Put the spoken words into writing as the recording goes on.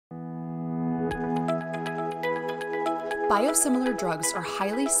Biosimilar drugs are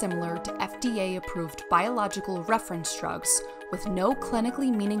highly similar to FDA-approved biological reference drugs with no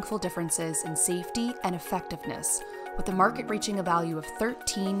clinically meaningful differences in safety and effectiveness, with the market reaching a value of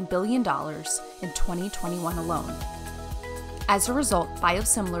 $13 billion in 2021 alone. As a result,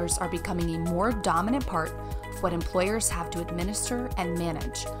 biosimilars are becoming a more dominant part of what employers have to administer and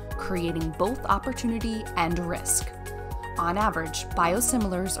manage, creating both opportunity and risk. On average,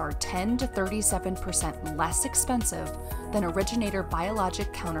 biosimilars are 10 to 37% less expensive than originator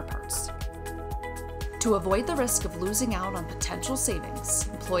biologic counterparts. To avoid the risk of losing out on potential savings,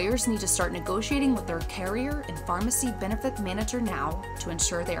 employers need to start negotiating with their carrier and pharmacy benefit manager now to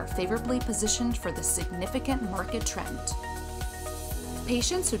ensure they are favorably positioned for this significant market trend.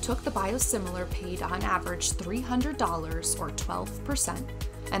 Patients who took the biosimilar paid on average $300 or 12%,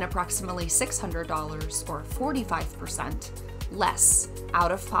 and approximately $600 or 45% less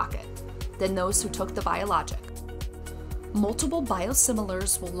out of pocket than those who took the biologic. Multiple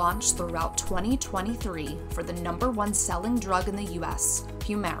biosimilars will launch throughout 2023 for the #1 selling drug in the US,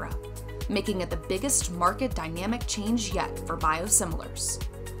 Humira, making it the biggest market dynamic change yet for biosimilars.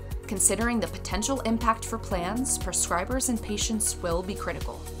 Considering the potential impact for plans, prescribers and patients will be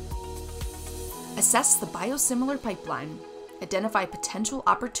critical. Assess the biosimilar pipeline, identify potential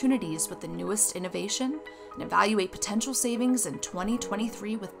opportunities with the newest innovation, and evaluate potential savings in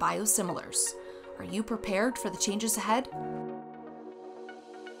 2023 with biosimilars. Are you prepared for the changes ahead?